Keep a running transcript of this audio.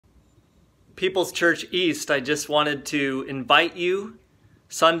People's Church East, I just wanted to invite you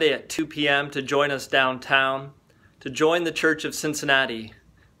Sunday at 2 p.m. to join us downtown, to join the Church of Cincinnati,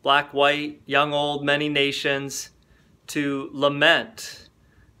 black, white, young, old, many nations, to lament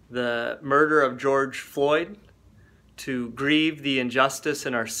the murder of George Floyd, to grieve the injustice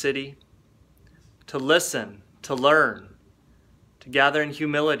in our city, to listen, to learn, to gather in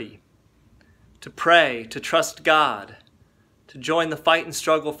humility, to pray, to trust God, to join the fight and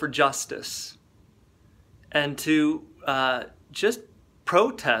struggle for justice, and to just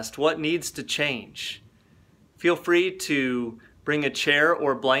protest what needs to change. Feel free to bring a chair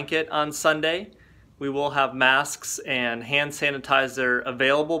or blanket on Sunday. We will have masks and hand sanitizer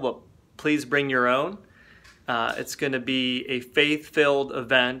available, but please bring your own. It's going to be a faith-filled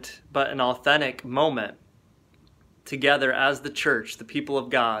event, but an authentic moment together as the church, the people of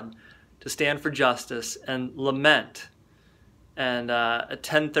God, to stand for justice and lament. And at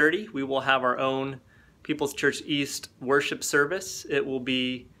 10:30, we will have our own People's Church East worship service. It will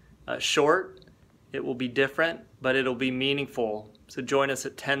be short, it will be different, but it'll be meaningful. So join us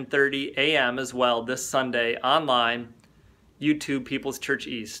at 10:30 a.m. as well this Sunday online, YouTube People's Church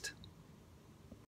East.